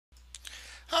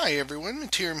Hi everyone,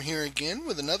 Materim here again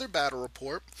with another battle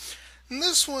report. And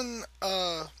this one,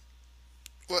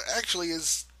 actually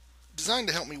is designed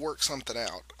to help me work something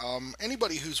out.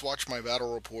 Anybody who's watched my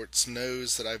battle reports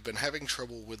knows that I've been having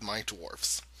trouble with my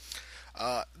dwarfs.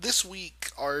 This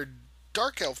week, our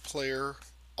Dark Elf player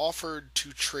offered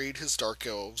to trade his Dark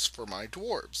Elves for my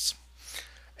dwarves.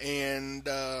 And,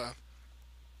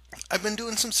 I've been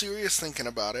doing some serious thinking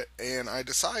about it, and I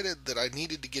decided that I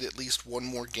needed to get at least one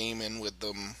more game in with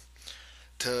them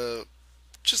to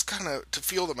just kind of to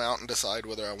feel them out and decide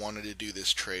whether I wanted to do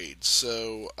this trade.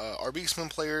 So our Beastmen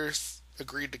players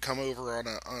agreed to come over on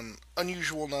an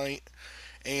unusual night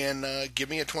and give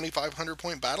me a 2,500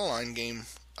 point battle line game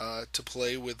to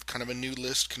play with kind of a new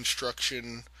list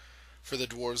construction for the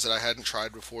dwarves that I hadn't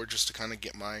tried before, just to kind of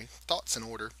get my thoughts in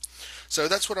order. So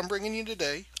that's what I'm bringing you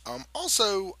today.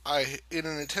 Also, in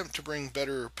an attempt to bring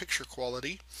better picture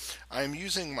quality, I'm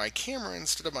using my camera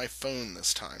instead of my phone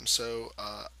this time. So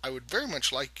I would very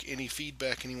much like any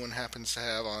feedback anyone happens to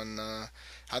have on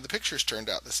how the pictures turned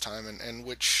out this time, and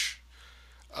which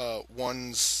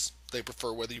ones they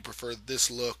prefer, whether you prefer this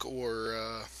look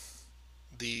or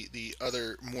the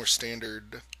other more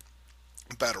standard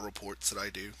battle reports that I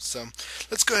do. So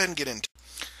let's go ahead and get into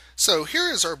it. So here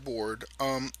is our board.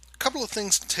 A couple of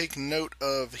things to take note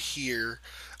of here.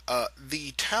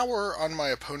 The tower on my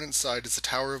opponent's side is a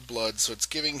Tower of Blood, so it's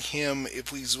giving him,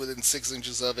 if he's within 6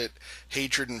 inches of it,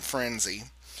 Hatred and Frenzy.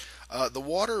 The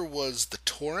water was the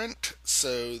Torrent,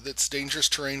 so that's dangerous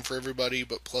terrain for everybody,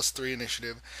 but +3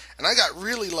 initiative. And I got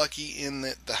really lucky in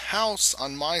that the house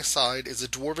on my side is a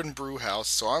Dwarven Brew House,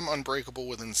 so I'm unbreakable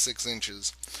within 6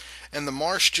 inches. And the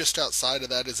marsh just outside of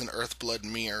that is an Earthblood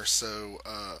Mere, so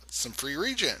some free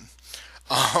regen.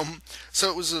 So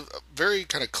it was a very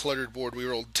kind of cluttered board. We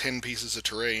rolled 10 pieces of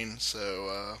terrain,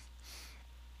 so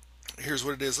here's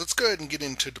what it is. Let's go ahead and get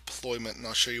into deployment, and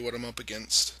I'll show you what I'm up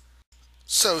against.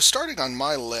 So starting on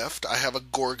my left, I have a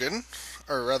Gorgon,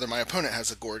 or rather my opponent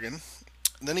has a Gorgon.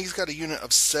 Then he's got a unit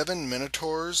of 7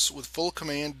 Minotaurs with full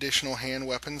command, additional hand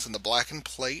weapons, and the blackened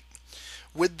plate.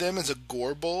 With them is a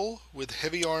Gorbull with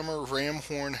heavy armor, ram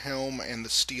horn helm, and the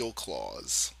steel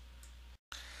claws.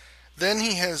 Then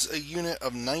he has a unit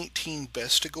of 19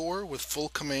 Bestigor with full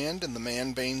command and the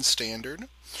Manbane standard.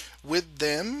 With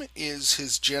them is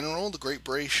his general, the Great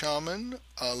Bray Shaman,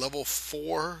 level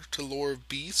 4 to Lore of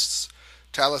Beasts,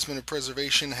 Talisman of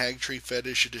Preservation, Hagtree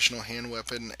Fetish, additional hand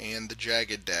weapon, and the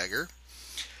Jagged Dagger.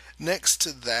 Next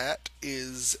to that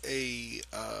is a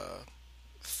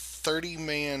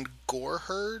 30-man Gore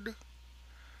Herd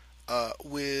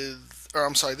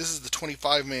this is the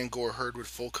 25-man Gore Herd with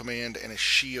full command and a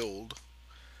shield.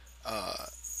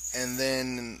 And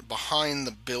then behind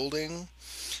the building,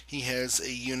 he has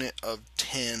a unit of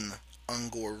 10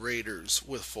 Ungor Raiders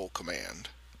with full command.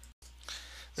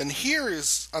 Then here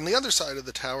is, on the other side of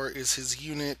the tower, is his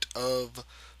unit of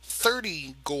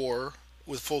 30 Gore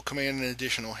with full command and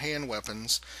additional hand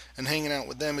weapons, and hanging out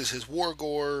with them is his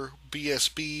Wargore,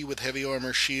 BSB with heavy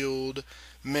armor, shield,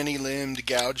 many-limbed,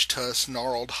 gouged tusk,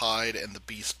 gnarled hide, and the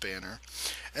beast banner.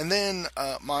 And then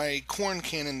my corn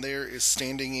cannon there is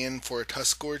standing in for a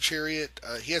Tuskgore chariot.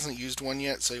 He hasn't used one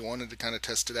yet, so he wanted to kind of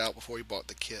test it out before he bought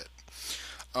the kit.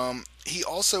 He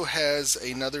also has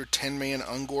another 10-man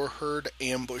Ungor herd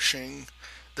ambushing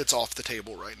that's off the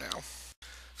table right now.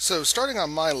 So starting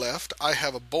on my left, I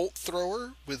have a bolt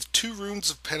thrower with 2 runes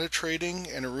of penetrating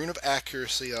and a rune of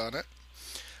accuracy on it.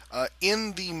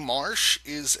 In the marsh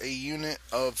is a unit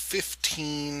of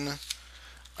 15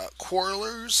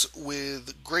 quarrelers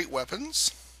with great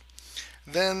weapons.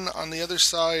 Then on the other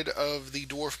side of the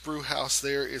Dwarf Brew House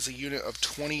there is a unit of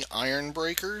 20 iron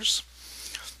breakers.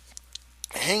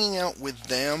 Hanging out with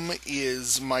them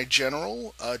is my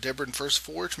general, Debrin First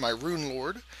Forge, my rune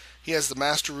lord. He has the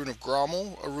Master Rune of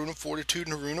Grommel, a Rune of Fortitude,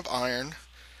 and a Rune of Iron,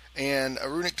 and a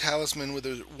Runic Talisman with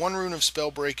 1 rune of Spell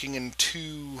Breaking and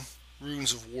 2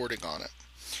 runes of Warding on it.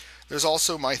 There's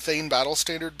also my Thane Battle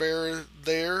Standard Bearer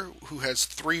there, who has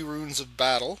 3 runes of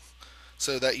Battle,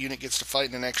 so that unit gets to fight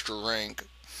in an extra rank.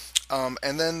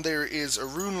 And then there is a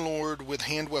Rune Lord with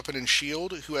Hand Weapon and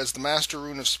Shield, who has the Master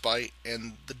Rune of Spite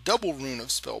and the double Rune of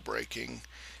Spell Breaking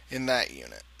in that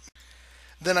unit.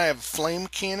 Then I have a Flame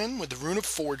Cannon with the Rune of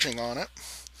Forging on it,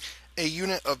 a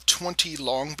unit of 20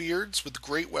 Longbeards with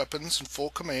great weapons and full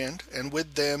command, and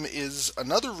with them is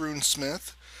another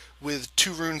Runesmith with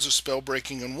 2 runes of Spell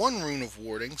Breaking and 1 rune of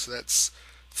Warding, so that's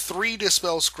 3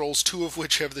 Dispel Scrolls, 2 of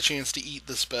which have the chance to eat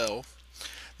the spell.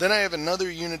 Then I have another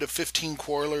unit of 15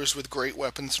 Quarrelers with great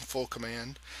weapons and full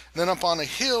command. And then up on a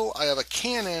hill, I have a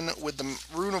cannon with the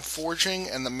Rune of Forging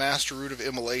and the Master Root of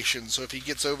Immolation, so if he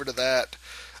gets over to that,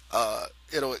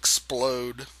 it'll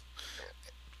explode.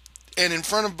 And in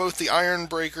front of both the Iron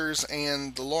Breakers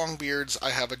and the Longbeards,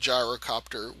 I have a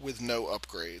gyrocopter with no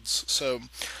upgrades. So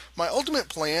my ultimate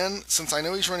plan, since I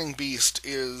know he's running Beast,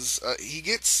 is he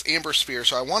gets Amber Spear,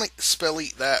 so I want to spell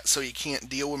eat that so he can't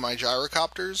deal with my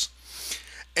gyrocopters.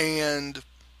 And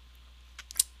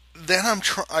then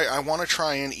I want to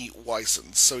try and eat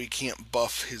Wysons so he can't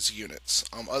buff his units.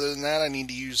 Other than that, I need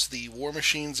to use the War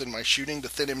Machines in my shooting to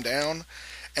thin him down,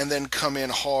 and then come in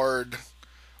hard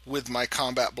with my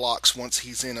combat blocks once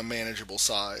he's in a manageable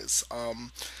size.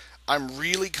 I'm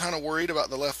really kind of worried about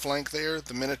the left flank there,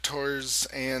 the Minotaurs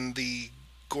and the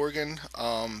Gorgon.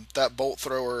 That Bolt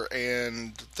Thrower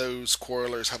and those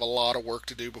Quarrelers have a lot of work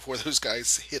to do before those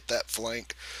guys hit that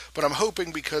flank. But I'm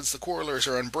hoping because the Quarrelers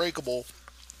are unbreakable,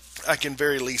 I can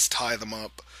very least tie them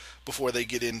up before they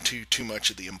get into too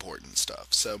much of the important stuff.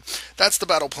 So that's the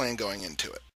battle plan going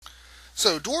into it.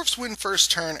 So Dwarfs win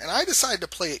first turn, and I decide to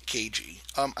play it cagey.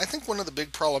 I think one of the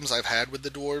big problems I've had with the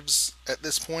Dwarves at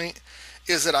this point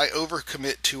is that I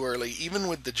overcommit too early, even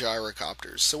with the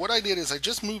gyrocopters. So what I did is I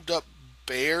just moved up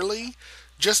barely,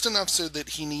 just enough so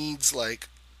that he needs like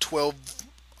 12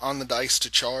 on the dice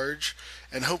to charge,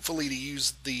 and hopefully to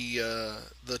use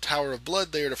the Tower of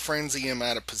Blood there to frenzy him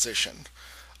out of position.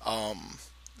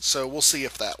 So we'll see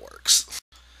if that works.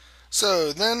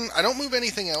 So then I don't move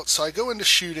anything else, so I go into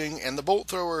shooting, and the Bolt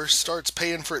Thrower starts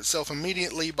paying for itself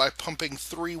immediately by pumping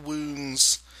 3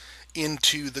 wounds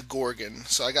into the Gorgon.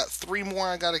 So I got 3 more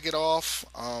I gotta get off,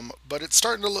 but it's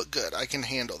starting to look good. I can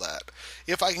handle that.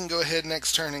 If I can go ahead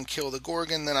next turn and kill the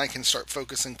Gorgon, then I can start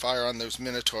focusing fire on those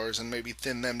Minotaurs and maybe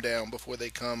thin them down before they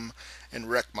come and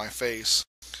wreck my face.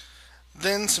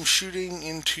 Then some shooting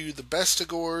into the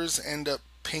Bestigors, end up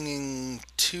pinging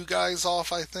 2 guys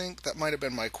off, I think. That might have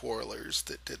been my Quarrelers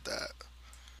that did that.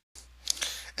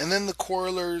 And then the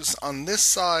Quarrelers on this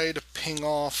side ping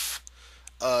off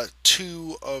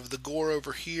 2 of the Gore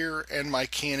over here, and my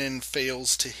cannon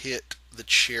fails to hit the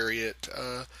Chariot.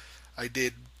 I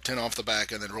did 10 off the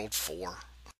back and then rolled 4.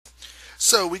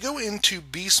 So we go into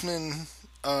Beastmen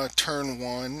turn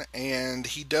 1, and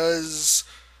he does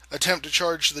attempt to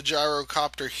charge the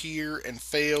gyrocopter here and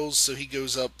fails, so he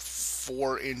goes up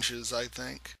 4 inches, I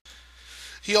think.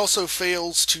 He also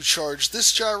fails to charge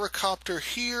this gyrocopter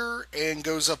here and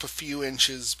goes up a few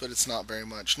inches, but it's not very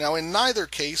much. Now, in neither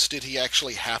case did he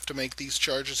actually have to make these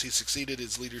charges. He succeeded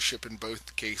his leadership in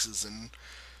both cases and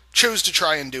chose to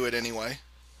try and do it anyway.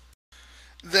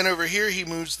 Then over here he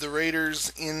moves the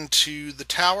Raiders into the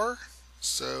tower,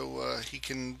 so he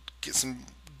can get some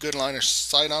good line of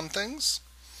sight on things.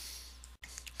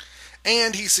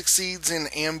 And he succeeds in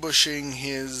ambushing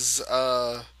his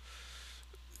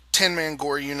 10-man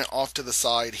Gore unit off to the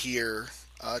side here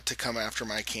to come after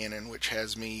my cannon, which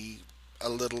has me a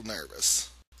little nervous.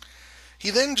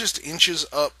 He then just inches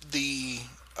up the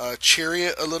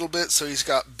Chariot a little bit, so he's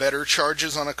got better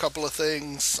charges on a couple of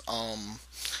things,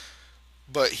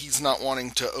 but he's not wanting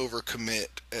to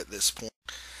overcommit at this point.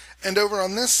 And over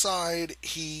on this side,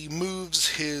 he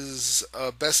moves his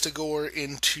Bestigor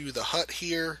into the hut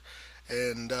here,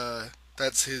 and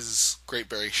that's his Great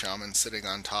Berry Shaman sitting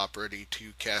on top ready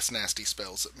to cast nasty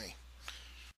spells at me.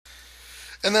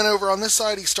 And then over on this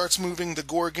side he starts moving the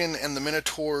Gorgon and the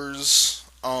Minotaurs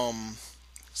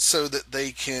so that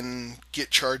they can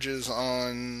get charges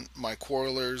on my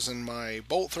Quarrelers and my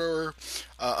Bolt Thrower.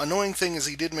 Annoying thing is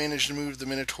he did manage to move the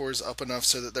Minotaurs up enough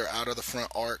so that they're out of the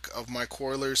front arc of my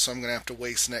Quarrelers, so I'm going to have to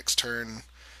waste next turn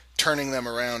turning them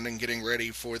around and getting ready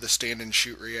for the stand and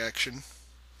shoot reaction.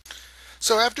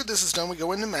 So after this is done, we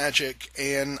go into Magic,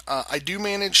 and I do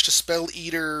manage to Spell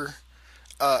Eater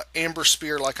Amber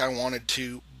Spear like I wanted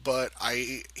to, but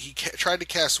he tried to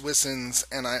cast Wysons,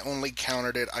 and I only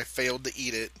countered it. I failed to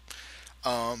eat it,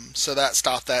 so that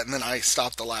stopped that, and then I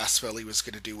stopped the last spell he was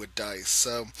going to do with dice.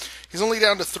 So he's only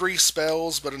down to 3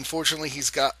 spells, but unfortunately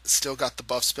he's still got the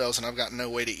buff spells, and I've got no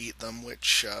way to eat them,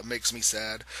 which makes me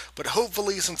sad. But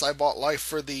hopefully, since I bought life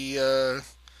for the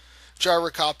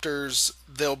gyrocopters,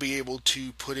 they'll be able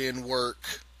to put in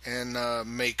work and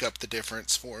make up the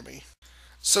difference for me.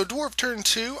 So Dwarf turn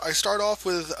 2, I start off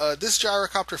with this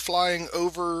gyrocopter flying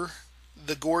over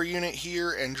the Gore unit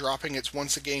here and dropping its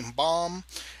once a game bomb,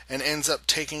 and ends up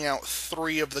taking out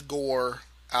 3 of the Gore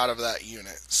out of that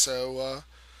unit. So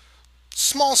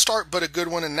small start, but a good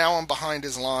one, and now I'm behind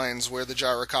his lines where the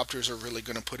gyrocopters are really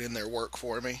going to put in their work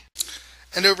for me.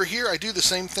 And over here, I do the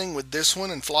same thing with this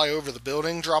one and fly over the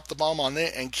building, drop the bomb on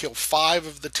it, and kill 5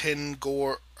 of the 10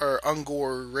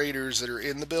 Ungore Raiders that are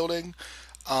in the building.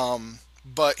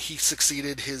 But he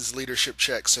succeeded his leadership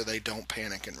check, so they don't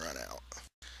panic and run out.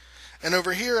 And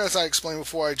over here, as I explained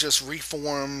before, I just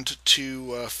reformed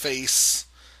to face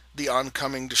the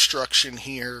oncoming destruction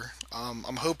here.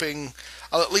 I'm hoping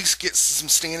I'll at least get some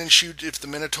stand and shoot if the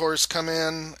Minotaurs come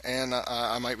in, and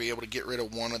I might be able to get rid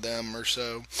of one of them or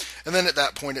so. And then at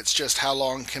that point, it's just how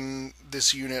long can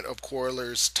this unit of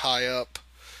Quarrelers tie up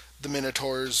the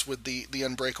Minotaurs with the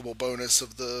unbreakable bonus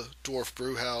of the Dwarf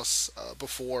Brewhouse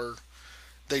before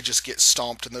they just get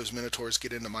stomped and those Minotaurs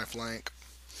get into my flank.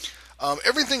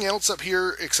 Everything else up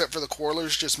here, except for the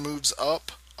Quarrelers, just moves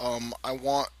up. I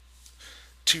want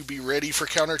to be ready for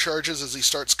countercharges as he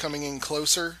starts coming in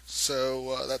closer,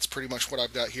 so that's pretty much what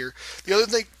I've got here. The other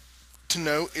thing to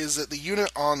note is that the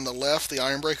unit on the left, the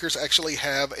Ironbreakers, actually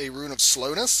have a Rune of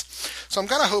Slowness, so I'm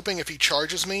kind of hoping if he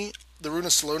charges me, the Rune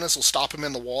of Slowness will stop him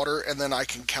in the water, and then I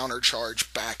can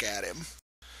countercharge back at him.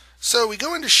 So we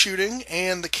go into shooting,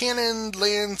 and the cannon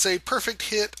lands a perfect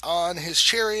hit on his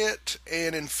chariot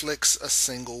and inflicts a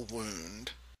single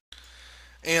wound.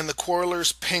 And the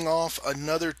Quarrelers ping off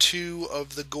another 2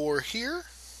 of the gore here.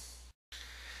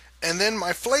 And then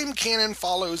my flame cannon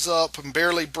follows up and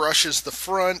barely brushes the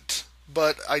front,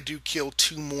 but I do kill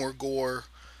 2 more gore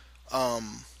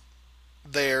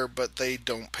there, but they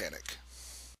don't panic.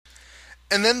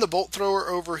 And then the bolt thrower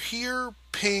over here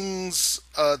pings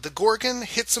the Gorgon,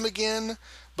 hits him again,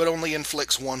 but only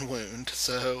inflicts 1 wound.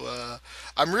 So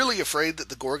I'm really afraid that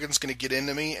the Gorgon's going to get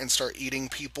into me and start eating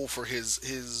people for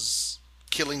his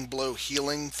killing blow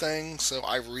healing thing. So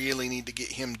I really need to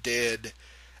get him dead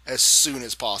as soon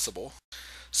as possible.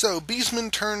 So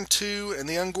Beastmen turn 2, and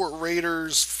the Ungort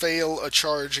Raiders fail a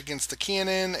charge against the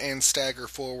cannon and stagger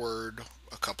forward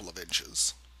a couple of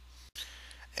inches.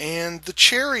 And the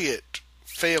chariot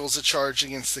fails a charge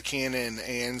against the cannon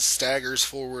and staggers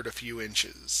forward a few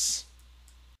inches.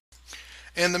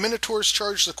 And the Minotaurs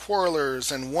charge the Quarrelers,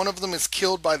 and one of them is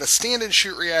killed by the stand and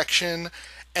shoot reaction,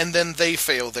 and then they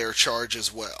fail their charge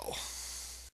as well.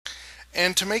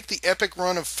 And to make the epic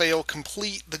run of fail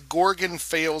complete, the Gorgon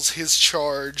fails his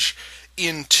charge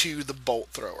into the bolt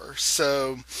thrower.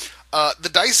 So the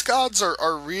dice gods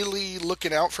are really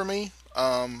looking out for me.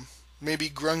 Maybe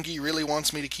Grungy really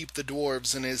wants me to keep the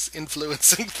dwarves and is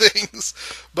influencing things.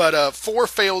 But 4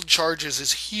 failed charges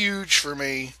is huge for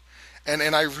me,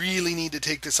 and I really need to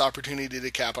take this opportunity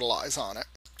to capitalize on it.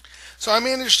 So I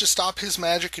managed to stop his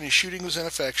magic and his shooting was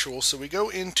ineffectual, so we go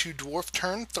into Dwarf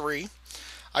turn 3.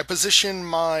 I position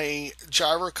my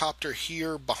gyrocopter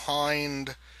here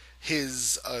behind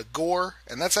his gore,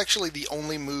 and that's actually the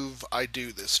only move I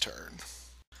do this turn.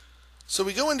 So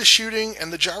we go into shooting,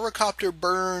 and the gyrocopter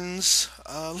burns,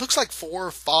 looks like 4 or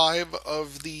 5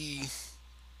 of the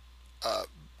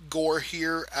gore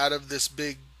here out of this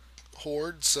big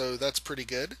horde, so that's pretty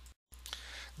good.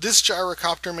 This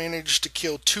gyrocopter managed to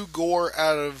kill 2 gore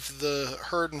out of the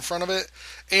herd in front of it,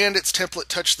 and its template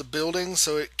touched the building,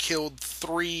 so it killed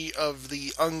 3 of the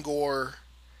Ungor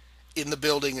in the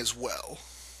building as well.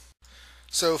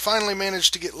 So finally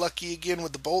managed to get lucky again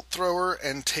with the bolt thrower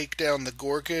and take down the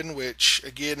Gorgon, which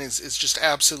again is just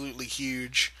absolutely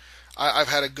huge. I've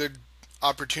had a good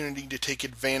opportunity to take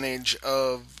advantage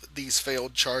of these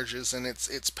failed charges, and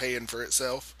it's paying for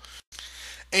itself.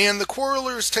 And the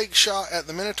Quarrelers take shot at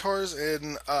the Minotaurs,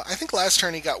 and I think last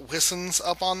turn he got Wissons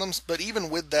up on them, but even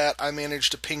with that I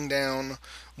managed to ping down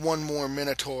 1 more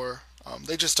Minotaur.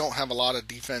 They just don't have a lot of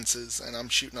defenses, and I'm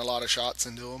shooting a lot of shots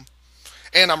into them.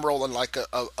 And I'm rolling like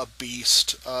a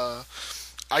beast.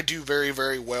 I do very,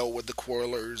 very well with the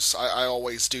Quarrelers. I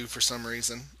always do for some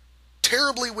reason.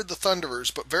 Terribly with the Thunderers,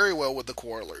 but very well with the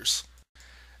Quarrelers.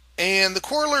 And the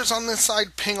Quarrelers on this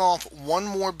side ping off 1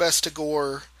 more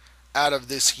Bestigore out of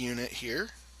this unit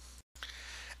here.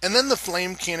 And then the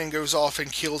Flame Cannon goes off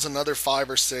and kills another 5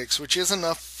 or 6, which is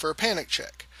enough for a panic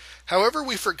check. However,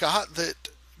 we forgot that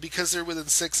because they're within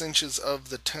 6 inches of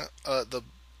the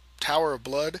Tower of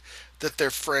Blood, that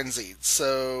they're frenzied.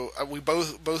 So we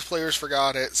both players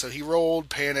forgot it, so he rolled,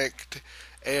 panicked,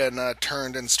 and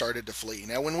turned and started to flee.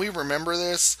 Now when we remember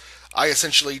this, I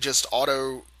essentially just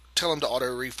tell him to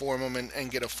auto reform him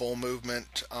and get a full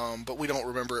movement, but we don't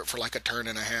remember it for like a turn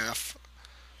and a half.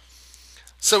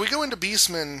 So we go into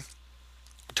Beastmen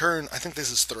turn, I think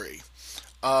this is 3.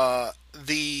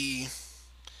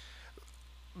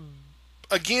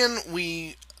 Again,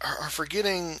 we are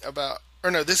forgetting about, or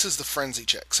no, this is the frenzy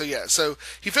check. So yeah, so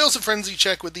he fails the frenzy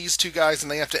check with these 2 guys,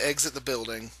 and they have to exit the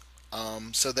building.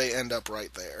 So they end up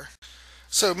right there.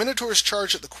 So Minotaurs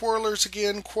charge at the Quarrelers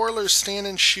again. Quarrelers stand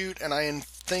and shoot, and I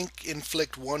think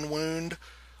inflict 1 wound,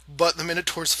 but the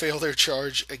Minotaurs fail their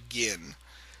charge again.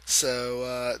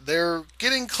 So they're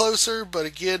getting closer, but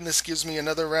again, this gives me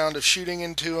another round of shooting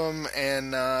into them,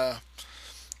 and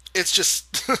it's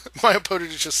just my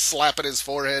opponent is just slapping his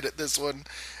forehead at this one,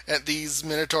 at these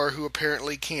Minotaur who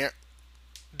apparently can't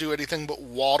do anything but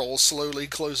waddle slowly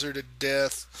closer to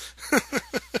death.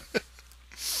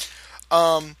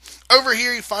 Over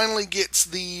here, he finally gets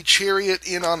the chariot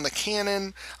in on the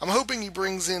cannon. I'm hoping he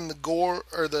brings in the gore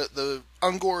or the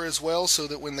Ungor as well, so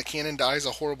that when the cannon dies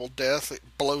a horrible death, it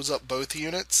blows up both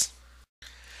units.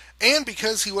 And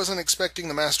because he wasn't expecting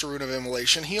the Master Rune of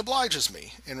Immolation, he obliges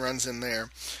me and runs in there.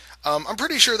 I'm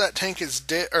pretty sure that tank is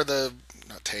dead, or the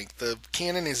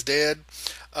cannon is dead.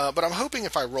 But I'm hoping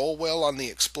if I roll well on the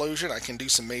explosion, I can do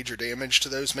some major damage to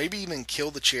those. Maybe even kill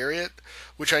the chariot,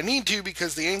 which I need to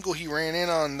because the angle he ran in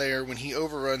on there, when he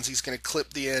overruns, he's going to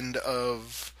clip the end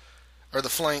of, or the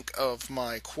flank of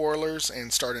my Quarrelers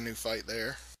and start a new fight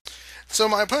there. So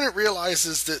my opponent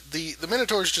realizes that the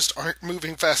Minotaurs just aren't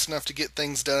moving fast enough to get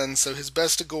things done, so his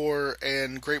Bestigor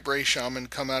and Great Bray Shaman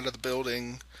come out of the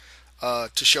building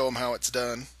to show him how it's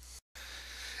done.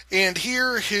 And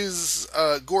here his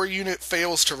Gore unit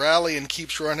fails to rally and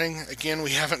keeps running. Again,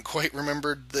 we haven't quite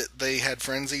remembered that they had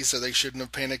Frenzy, so they shouldn't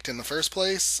have panicked in the first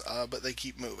place, but they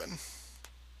keep moving.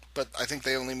 But I think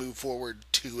they only move forward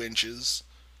 2 inches.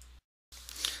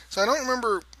 So I don't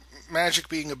remember magic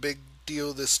being a big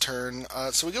deal this turn.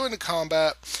 So we go into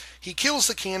combat. He kills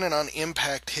the cannon on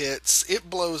impact hits. It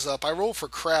blows up. I roll for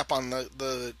crap on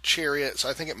the chariot, so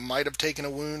I think it might have taken a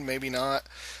wound, maybe not.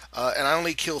 And I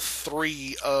only kill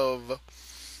 3 of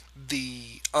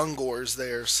the Ungors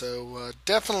there, so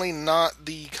definitely not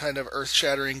the kind of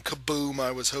earth-shattering kaboom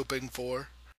I was hoping for.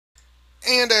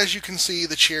 And as you can see,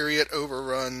 the chariot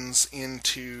overruns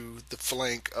into the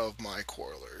flank of my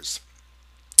Quarrelers.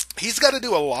 He's got to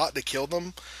do a lot to kill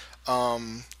them.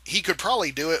 He could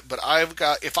probably do it, but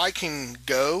if I can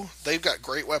go, they've got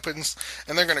great weapons,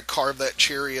 and they're going to carve that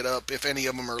chariot up if any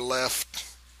of them are left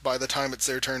by the time it's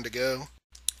their turn to go.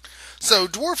 So,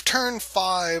 Dwarf turn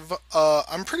 5,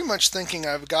 I'm pretty much thinking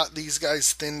I've got these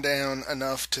guys thinned down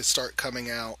enough to start coming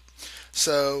out.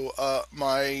 So,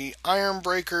 my Iron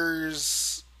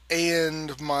Breakers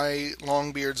and my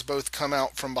Longbeards both come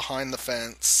out from behind the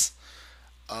fence.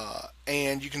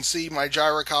 And you can see my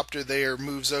Gyrocopter there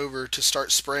moves over to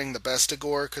start spraying the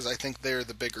Bestigor, because I think they're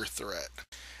the bigger threat.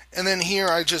 And then here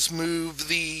I just move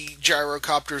the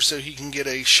Gyrocopter so he can get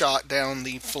a shot down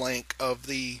the flank of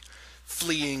the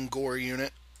fleeing Gore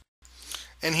unit.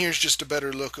 And here's just a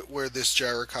better look at where this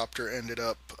Gyrocopter ended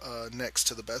up next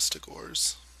to the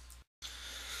Bestigors.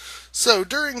 So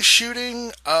during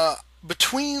shooting,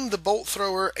 between the Bolt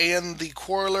Thrower and the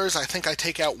Quarrelers, I think I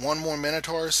take out 1 more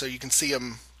Minotaur, so you can see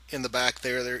him in the back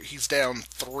there. He's down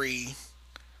 3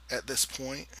 at this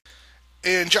point.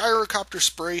 And Gyrocopter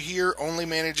Spray here only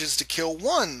manages to kill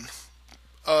 1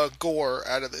 Gore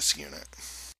out of this unit.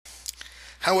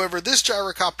 However, this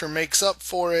Gyrocopter makes up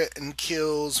for it and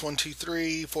kills 1, 2,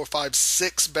 3, 4, 5,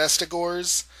 6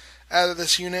 Bestigors out of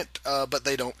this unit, but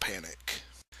they don't panic.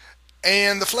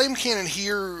 And the Flame Cannon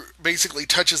here basically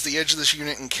touches the edge of this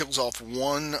unit and kills off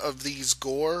 1 of these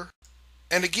Gore.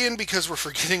 And again, because we're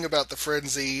forgetting about the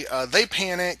Frenzy, they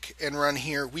panic and run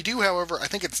here. We do, however, I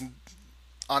think it's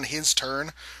on his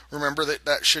turn, remember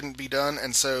that shouldn't be done,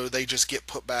 and so they just get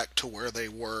put back to where they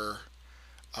were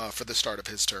for the start of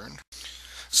his turn.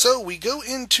 So we go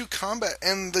into combat,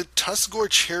 and the Tuskgore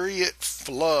Chariot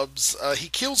flubs. He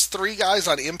kills 3 guys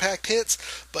on impact hits,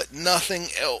 but nothing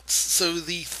else. So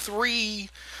the 3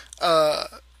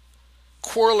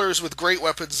 Quarrelers with great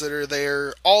weapons that are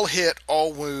there all hit,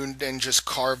 all wound, and just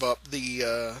carve up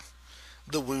the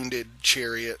wounded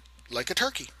chariot like a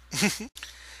turkey.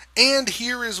 And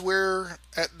here is where,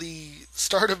 at the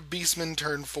start of Beastmen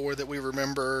turn 4, that we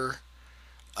remember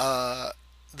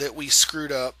that we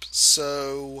screwed up.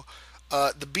 So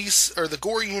the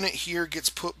Gore unit here gets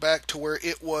put back to where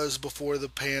it was before the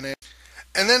panic.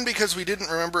 And then, because we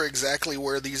didn't remember exactly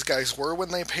where these guys were when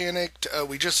they panicked,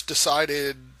 we just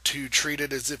decided to treat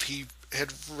it as if he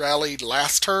had rallied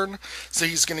last turn, so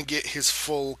he's going to get his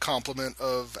full complement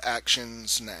of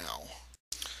actions now.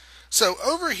 So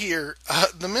over here,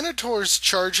 the Minotaurs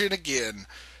charge in again,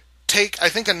 take, I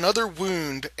think, another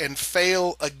wound, and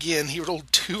fail again. He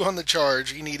rolled 2 on the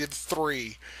charge. He needed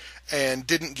 3, and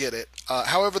didn't get it.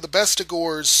 However, the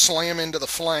Bestigors slam into the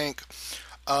flank,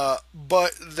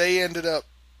 but they ended up,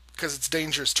 because it's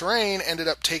dangerous terrain, ended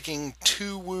up taking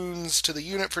 2 wounds to the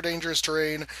unit for dangerous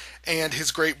terrain, and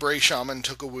his Great Bray Shaman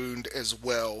took a wound as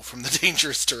well from the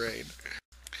dangerous terrain.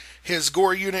 His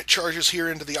Gore unit charges here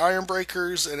into the Iron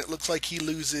Breakers, and it looks like he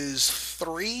loses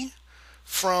 3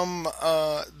 from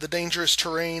the dangerous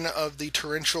terrain of the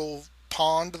torrential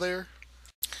pond there.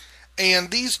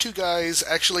 And these two guys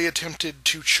actually attempted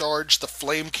to charge the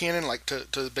flame cannon, like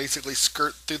to basically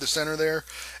skirt through the center there,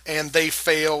 and they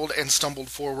failed and stumbled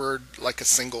forward like a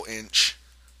single inch.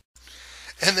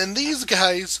 And then these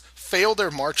guys fail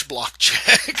their march block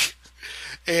check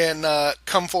and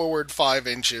come forward 5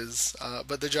 inches,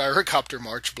 but the gyrocopter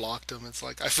march blocked them. It's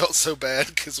like I felt so bad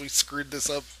because we screwed this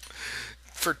up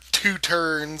for 2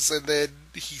 turns, and then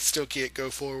he still can't go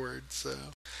forward. So,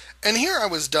 and here I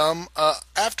was dumb.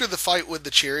 After the fight with the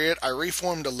chariot, I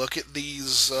reformed to look at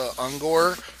these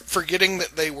Ungor, forgetting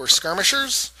that they were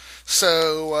skirmishers.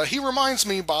 So he reminds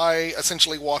me by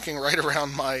essentially walking right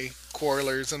around my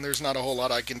quarrelers, and there's not a whole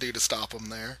lot I can do to stop him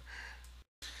there.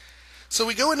 So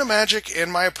we go into magic,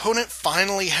 and my opponent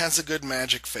finally has a good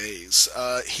magic phase.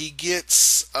 He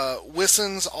gets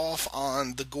Wissens off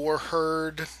on the Gore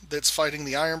Herd that's fighting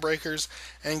the Ironbreakers,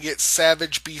 and gets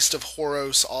Savage Beast of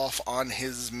Horos off on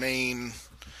his main,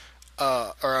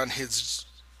 or on his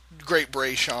Great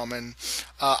Bray Shaman.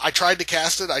 I tried to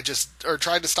cast it, or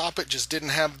tried to stop it, just didn't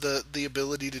have the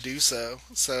ability to do so.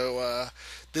 So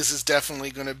this is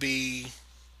definitely going to be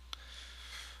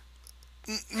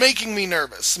making me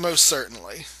nervous, most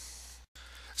certainly.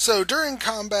 So during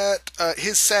combat,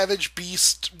 his Savage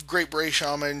Beast Great Bray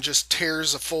Shaman just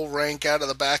tears a full rank out of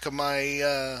the back of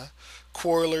my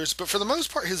quarrelers, but for the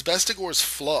most part, his Bestigor is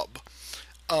flub.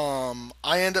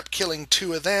 I end up killing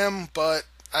 2 of them,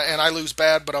 and I lose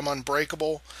bad, but I'm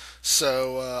unbreakable.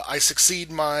 So I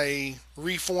succeed my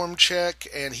reform check,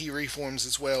 and he reforms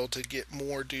as well to get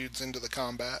more dudes into the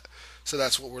combat. So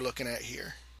that's what we're looking at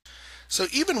here. So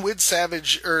even with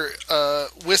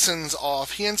Wissens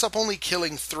off, he ends up only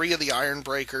killing 3 of the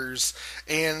Ironbreakers,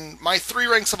 and my 3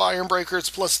 ranks of Ironbreakers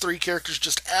plus 3 characters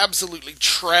just absolutely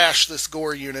trash this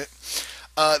Gore unit.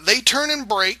 They turn and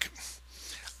break.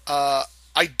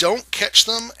 I don't catch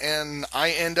them, and I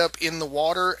end up in the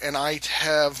water, and I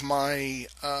have my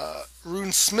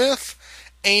Rune Smith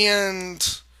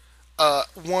and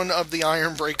one of the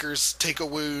Ironbreakers take a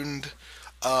wound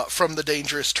from the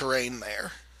dangerous terrain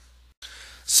there.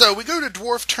 So we go to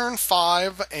Dwarf turn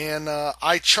 5, and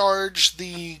I charge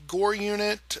the Gore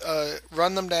unit,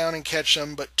 run them down and catch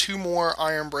them, but 2 more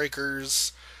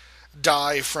Ironbreakers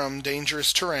die from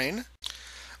dangerous terrain.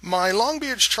 My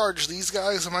Longbeards charge these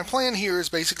guys, and my plan here is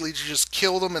basically to just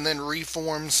kill them and then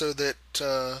reform so that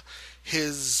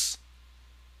his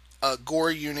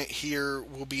Gore unit here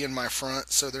will be in my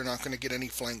front, so they're not going to get any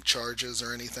flank charges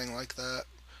or anything like that.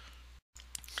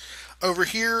 Over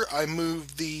here, I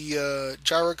move the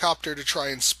gyrocopter to try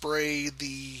and spray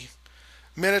the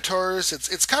Minotaurs.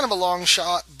 It's kind of a long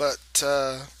shot, but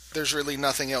there's really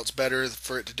nothing else better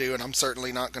for it to do, and I'm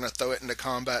certainly not going to throw it into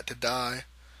combat to die.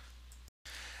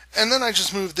 And then I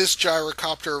just move this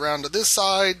gyrocopter around to this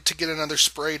side to get another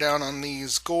spray down on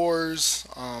these Gores.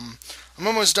 I'm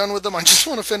almost done with them. I just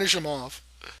want to finish them off.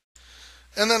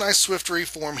 And then I swift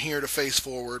reform here to face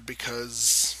forward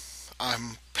because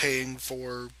I'm paying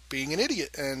for being an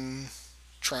idiot and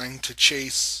trying to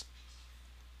chase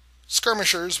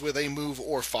skirmishers with a move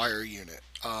or fire unit.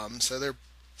 So they're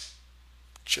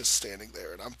just standing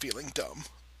there, and I'm feeling dumb.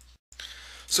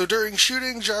 So during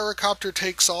shooting, gyrocopter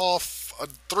takes off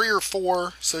 3 or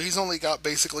 4, so he's only got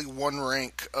basically 1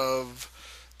 rank of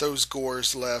those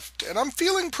Gores left, and I'm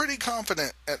feeling pretty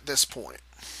confident at this point.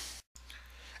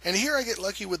 And here I get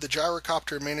lucky with the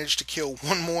gyrocopter, managed to kill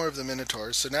 1 more of the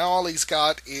Minotaurs. So now all he's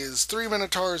got is 3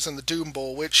 Minotaurs and the Doom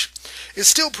Bull, which is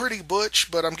still pretty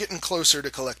butch, but I'm getting closer to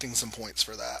collecting some points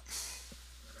for that.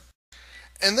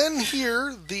 And then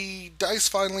here, the dice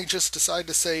finally just decide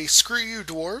to say, screw you,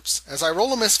 Dwarves, as I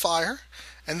roll a misfire,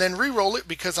 and then re-roll it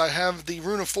because I have the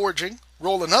Rune of Forging,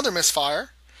 roll another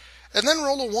misfire, and then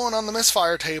roll a 1 on the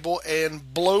misfire table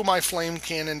and blow my flame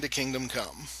cannon to Kingdom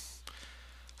Come.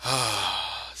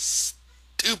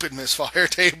 Stupid misfire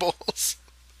tables.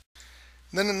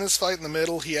 Then in this fight in the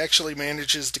middle, he actually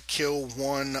manages to kill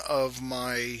 1 of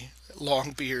my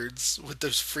Longbeards with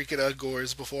those freaking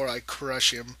Ungors before I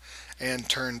crush him and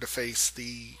turn to face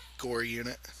the Gore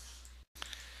unit.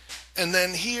 And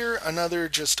then here, another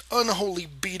just unholy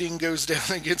beating goes down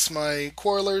against my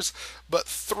Quarrelers, but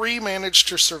 3 manage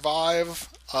to survive,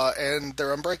 and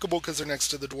they're unbreakable because they're next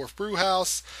to the Dwarf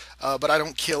Brewhouse, but I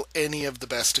don't kill any of the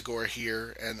Bestigor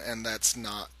here, and that's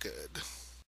not good.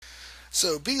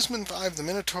 So Beastmen 5, the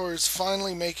Minotaurs,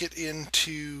 finally make it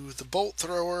into the Bolt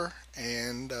Thrower,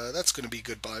 and that's going to be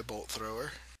goodbye, Bolt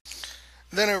Thrower.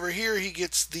 Then over here he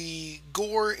gets the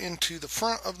Gore into the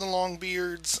front of the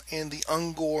Longbeards and the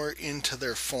Ungor into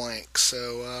their flank.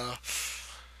 So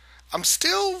I'm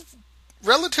still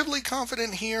Relatively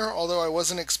confident here, although I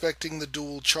wasn't expecting the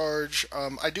dual charge.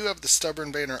 I do have the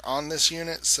Stubborn Banner on this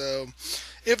unit, so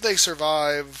if they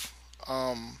survive,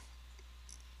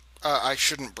 I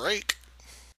shouldn't break.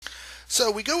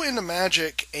 So we go into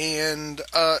Magic, and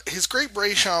his Great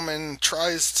Bray Shaman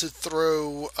tries to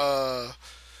throw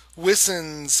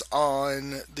Wissons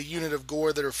on the unit of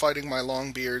Gore that are fighting my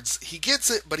Longbeards. He gets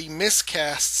it, but he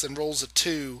miscasts and rolls a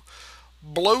 2,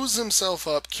 blows himself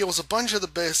up, kills a bunch of the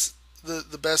Bestigors,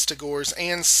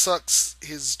 and sucks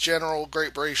his general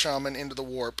Great Bray Shaman into the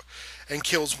warp and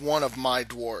kills one of my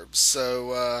dwarves.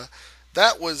 So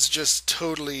that was just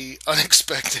totally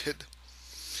unexpected.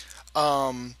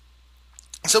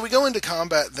 So we go into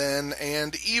combat then,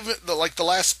 and even the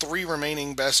last 3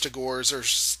 remaining Bestigors are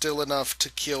still enough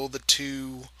to kill the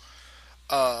 2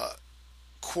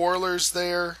 Quarrelers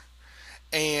there.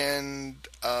 And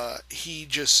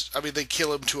they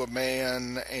kill him to a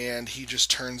man, and he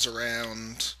just turns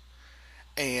around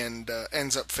and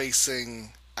ends up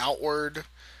facing outward.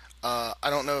 I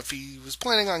don't know if he was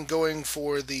planning on going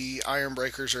for the Iron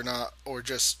Breakers or not, or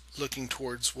just looking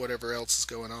towards whatever else is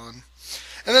going on.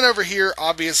 And then over here,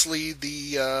 obviously,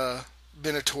 the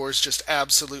Minotaurs just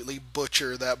absolutely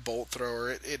butcher that Bolt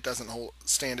Thrower. It doesn't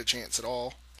stand a chance at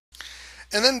all.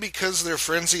 And then because they're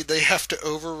frenzied, they have to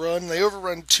overrun. They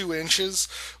overrun 2 inches,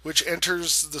 which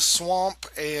enters the swamp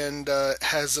and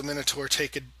has the Minotaur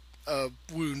take a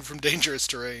wound from dangerous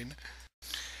terrain.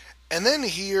 And then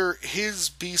here, his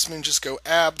Beastmen just go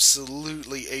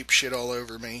absolutely apeshit all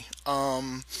over me.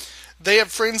 They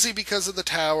have Frenzy because of the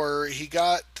tower. He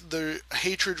got the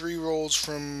Hatred rerolls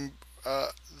from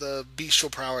the Bestial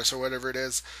Prowess or whatever it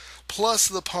is, plus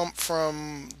the pump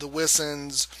from the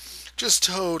Wissons. Just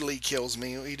totally kills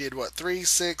me. He did, 3,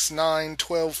 6, 9,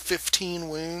 12, 15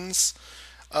 wounds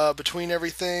between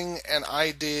everything, and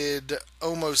I did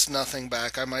almost nothing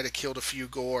back. I might have killed a few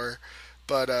Gore,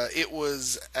 but it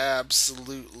was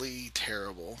absolutely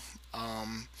terrible.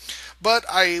 But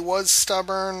I was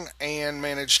stubborn and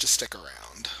managed to stick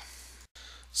around.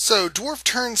 So, Dwarf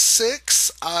turn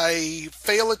 6, I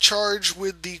fail a charge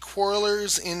with the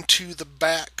Quarrelers into the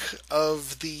back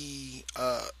of the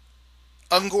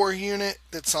Ungor unit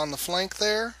that's on the flank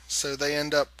there, so they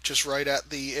end up just right at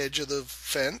the edge of the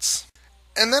fence.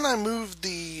 And then I moved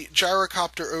the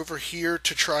Gyrocopter over here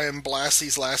to try and blast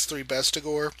these last 3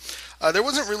 Bestigor. There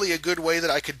wasn't really a good way that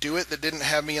I could do it that didn't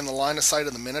have me in the line of sight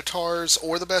of the Minotaurs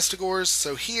or the Bestigors,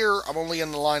 so here I'm only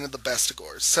in the line of the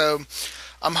Bestigors. So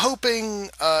I'm hoping,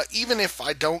 even if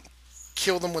I don't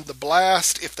kill them with the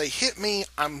blast, if they hit me,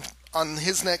 I'm on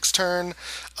his next turn,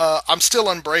 I'm still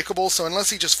unbreakable, so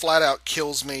unless he just flat out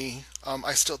kills me,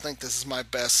 I still think this is my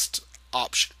best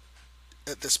option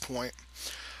at this point.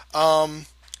 And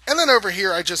then over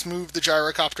here, I just moved the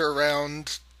Gyrocopter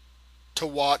around to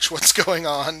watch what's going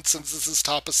on. Since this is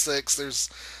top of 6, there's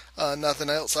nothing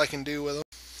else I can do with him.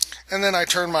 And then I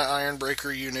turn my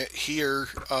Ironbreaker unit here,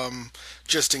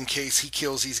 just in case he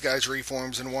kills these guys,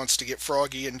 reforms, and wants to get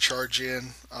froggy and charge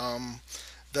in,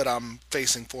 that I'm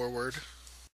facing forward.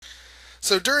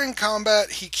 So during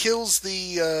combat, he kills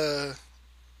the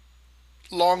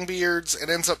Longbeards and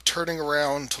ends up turning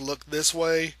around to look this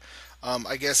way.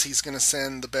 I guess he's going to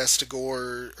send the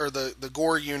Bestigor, or the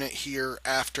Gore unit here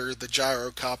after the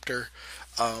Gyrocopter,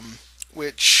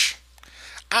 which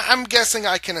I'm guessing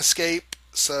I can escape,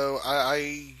 so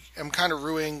I am kind of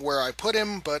ruining where I put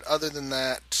him, but other than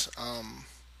that,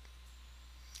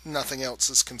 nothing else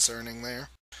is concerning there.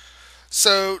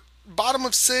 So, bottom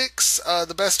of 6,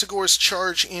 the Bestigors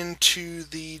charge into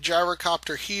the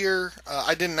Gyrocopter here.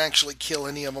 I didn't actually kill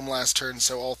any of them last turn,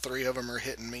 so all 3 of them are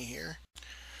hitting me here.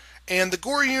 And the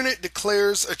Gore unit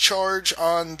declares a charge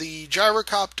on the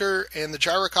Gyrocopter, and the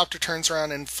Gyrocopter turns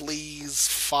around and flees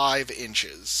 5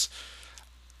 inches.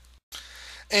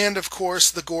 And of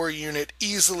course, the Gore unit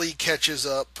easily catches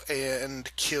up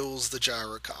and kills the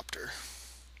Gyrocopter.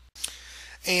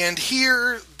 And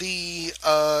here, the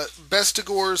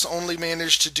Bestigors only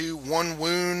managed to do 1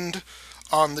 wound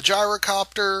on the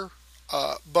Gyrocopter,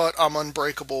 but I'm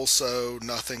unbreakable, so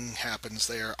nothing happens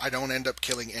there. I don't end up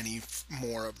killing any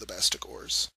more of the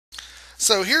Bestigors.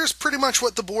 So here's pretty much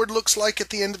what the board looks like at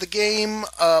the end of the game.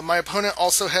 My opponent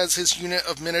also has his unit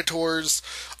of Minotaurs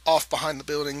off behind the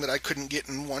building that I couldn't get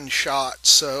in one shot.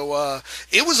 So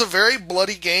it was a very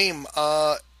bloody game.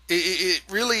 It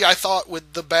really, I thought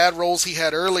with the bad rolls he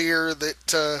had earlier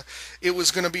that it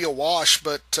was going to be a wash,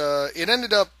 but it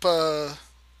ended up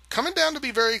coming down to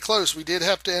be very close. We did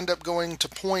have to end up going to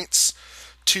points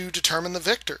to determine the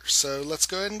victor. So let's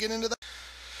go ahead and get into that.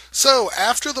 So,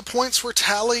 after the points were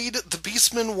tallied, the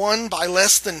Beastmen won by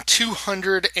less than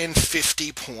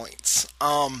 250 points.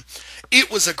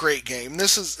 It was a great game.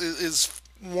 This is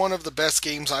one of the best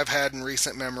games I've had in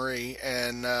recent memory,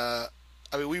 and I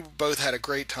mean, we both had a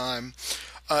great time.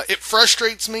 It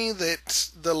frustrates me that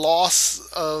the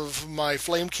loss of my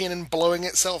flame cannon blowing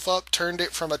itself up turned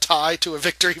it from a tie to a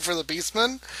victory for the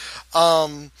Beastmen.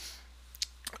 Um,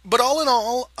 but all in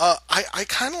all, I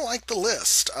kind of like the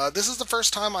list. This is the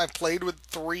first time I've played with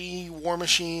three war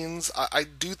machines. I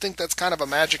do think that's kind of a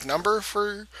magic number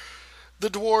for the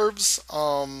dwarves.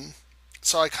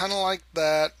 So I kind of like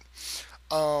that.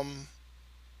 Um,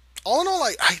 all in all,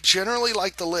 I generally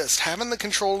like the list. Having the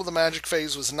control of the magic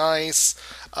phase was nice.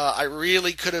 I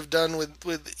really could have done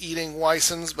with eating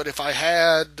Weissens, but if I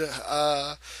had,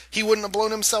 he wouldn't have blown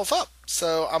himself up.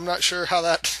 So I'm not sure how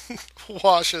that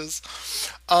washes.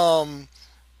 Um,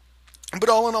 but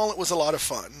all in all, it was a lot of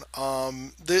fun.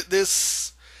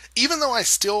 This, even though I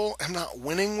still am not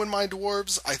winning with my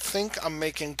dwarves, I think I'm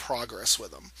making progress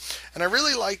with them. And I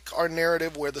really like our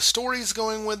narrative where the story's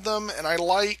going with them, and I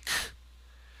like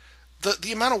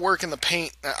the amount of work in the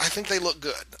paint. I think they look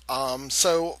good.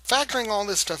 So factoring all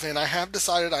this stuff in, I have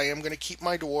decided I am going to keep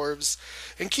my dwarves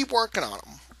and keep working on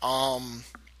them.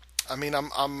 I mean,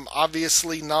 I'm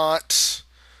obviously not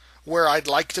where I'd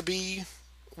like to be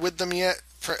with them yet,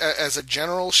 as a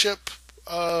generalship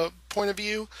point of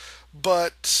view,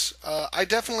 but I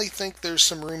definitely think there's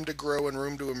some room to grow and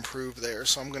room to improve there.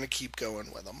 So I'm going to keep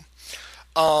going with them.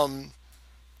 Um,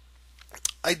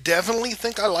 I definitely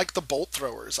think I like the bolt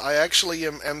throwers. I actually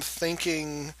am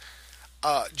thinking,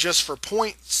 just for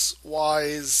points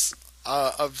wise,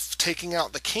 of taking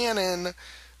out the cannon,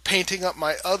 painting up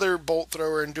my other bolt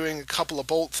thrower, and doing a couple of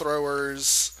bolt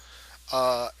throwers,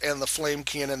 and the flame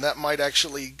cannon. That might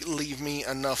actually leave me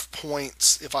enough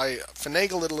points, if I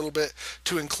finagle it a little bit,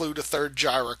 to include a third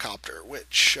gyrocopter,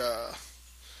 which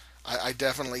I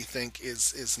definitely think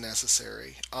is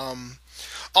necessary.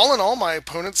 All in all, my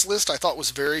opponent's list I thought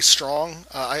was very strong.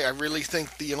 I really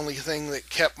think the only thing that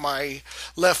kept my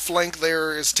left flank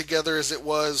there as together as it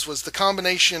was the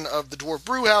combination of the Dwarf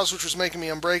Brewhouse, which was making me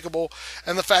unbreakable,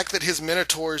 and the fact that his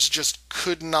Minotaurs just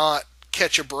could not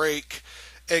catch a break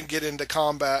and get into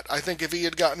combat. I think if he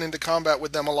had gotten into combat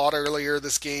with them a lot earlier,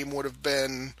 this game would have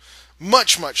been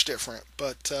much, much different.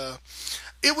 But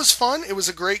it was fun. It was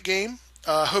a great game.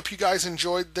 Hope you guys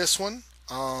enjoyed this one.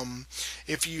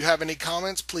 If you have any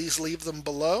comments, please leave them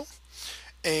below.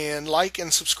 And like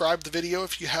and subscribe the video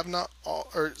if you have not,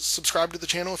 or subscribe to the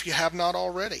channel if you have not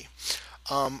already.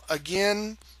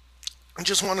 Again, I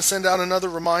just want to send out another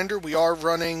reminder. We are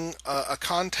running a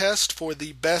contest for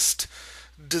the best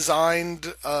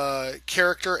designed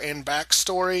character and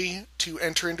backstory to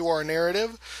enter into our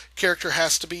narrative. Character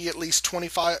has to be at least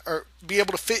 25, or be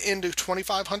able to fit into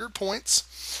 2,500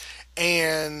 points,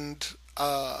 and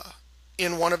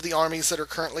in one of the armies that are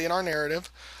currently in our narrative.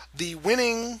 The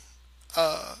winning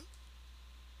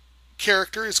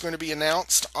character is going to be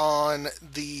announced on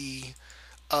the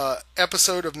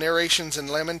episode of Narrations and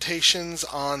Lamentations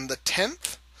on the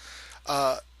 10th.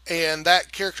 And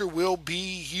that character will be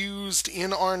used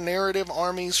in our narrative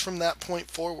armies from that point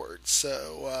forward.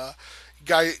 So,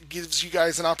 gives you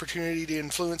guys an opportunity to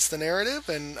influence the narrative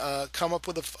and come up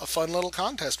with a fun little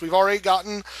contest. We've already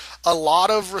gotten a lot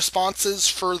of responses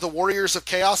for the Warriors of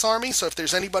Chaos Army, so if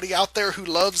there's anybody out there who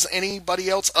loves anybody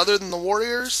else other than the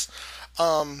Warriors,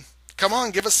 come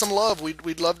on, give us some love.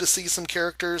 We'd love to see some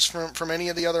characters from any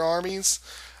of the other armies,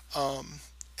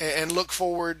 and look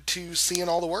forward to seeing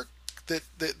all the work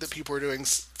that people are doing.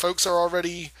 Folks are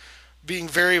already being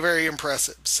very, very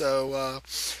impressive. So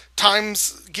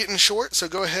time's getting short, so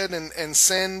go ahead and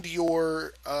send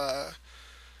your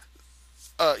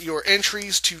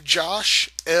entries to Josh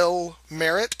L.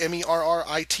 Merritt,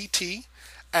 MERRITT,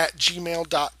 at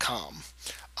gmail.com.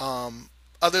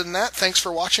 Other than that, thanks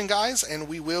for watching, guys, and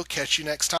we will catch you next time.